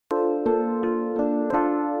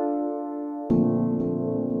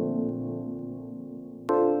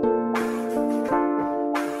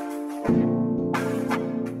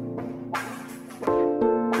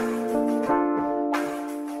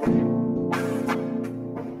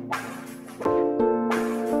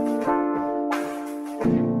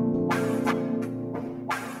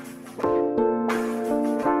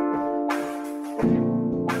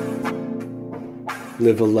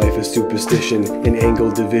Live a life of superstition, in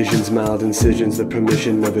angled divisions, mild incisions. The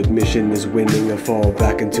permission of admission is winning. A fall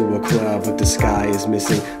back into a cloud, but the sky is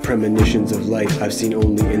missing. Premonitions of light I've seen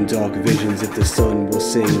only in dark visions. If the sun will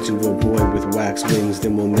sing to a boy with wax wings,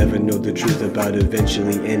 then we'll never know the truth about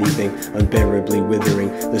eventually anything unbearably withering.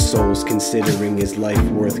 The soul's considering, is life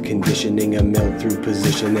worth conditioning? A melt through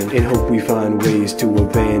positioning, in hope we find ways to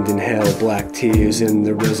abandon hell. Black tears in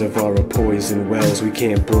the reservoir of poison wells. We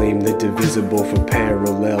can't blame the divisible for parallels.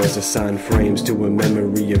 Assign frames to a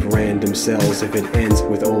memory of random cells. If it ends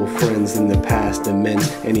with old friends, then the past amends.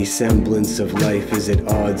 Any semblance of life is at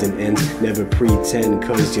odds and ends. Never pretend,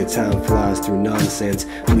 cause your time flies through nonsense.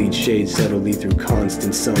 Bleed shades subtly through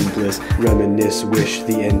constant sun bliss. Reminisce, wish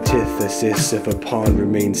the antithesis. If a pond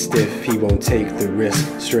remains stiff, he won't take the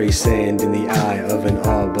risk. Stray sand in the eye of an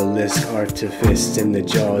obelisk. Artifice in the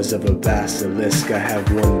jaws of a basilisk. I have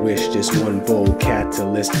one wish, just one bold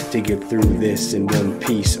catalyst, to get through this in one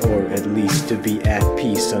piece, or at least to be at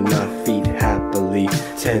peace on my feet happily,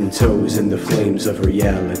 10 toes in the flames of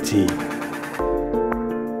reality.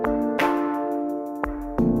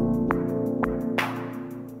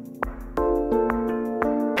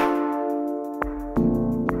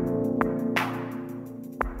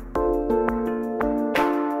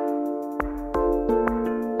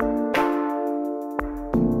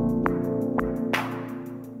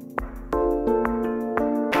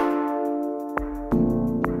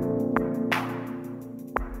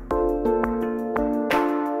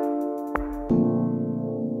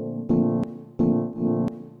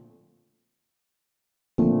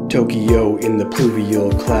 Tokyo in the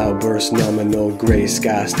pluvial cloudburst, nominal gray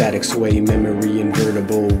sky, static sway, memory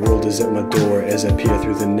invertible. World is at my door as I peer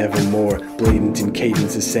through the nevermore. Blatant in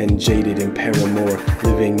cadence, ascend jaded in paramore.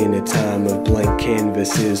 Living in a time of blank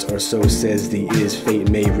canvases, or so says the is. Fate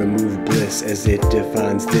may remove bliss as it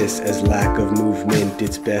defines this as lack of movement.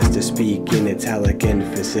 It's best to speak in italic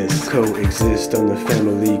emphasis. Coexist on the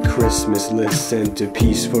family Christmas list.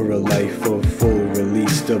 Centerpiece for a life of full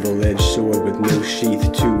release. Double-edged sword with no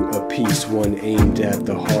sheath to a piece. One aimed at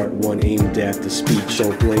the heart, one aimed at the speech.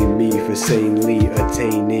 Don't blame me for sanely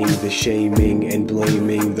attaining the shaming and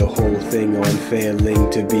blaming the whole thing on failing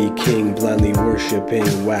to be king. Blindly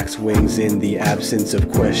worshipping wax wings in the absence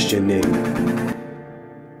of questioning.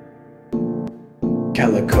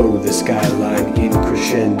 Calico, the skyline in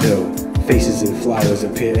crescendo. Faces and flowers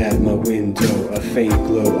appear at my window. A faint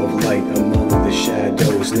glow of light among the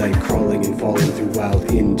shadows. Night crawling and falling through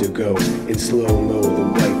wild indigo. In slow-mo, the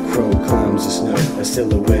white crow climbs the snow. A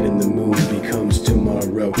silhouette in the moon becomes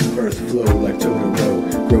tomorrow. Earth flow like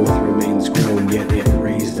Totoro. Growth remains grown, yet if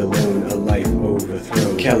raised alone, a life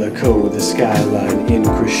overthrown. Calico, the skyline in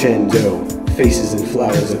crescendo. Faces and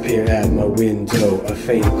flowers appear at my window. A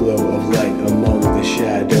faint glow of light among the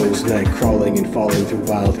shadows. Night crawling and falling through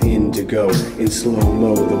wild indigo. In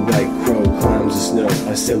slow-mo, the white crow climbs the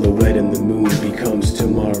snow. A silhouette in the moon becomes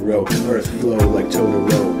tomorrow. Earth flow like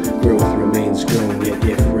Totoro. Growth remains grown, yet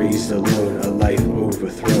if raised alone, a life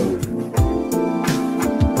overthrown.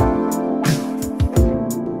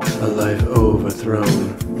 A life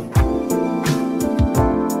overthrown.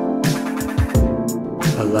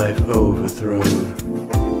 A life overthrown.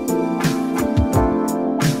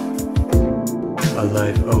 A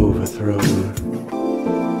life overthrown.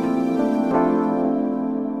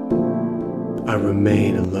 I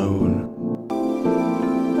remain alone.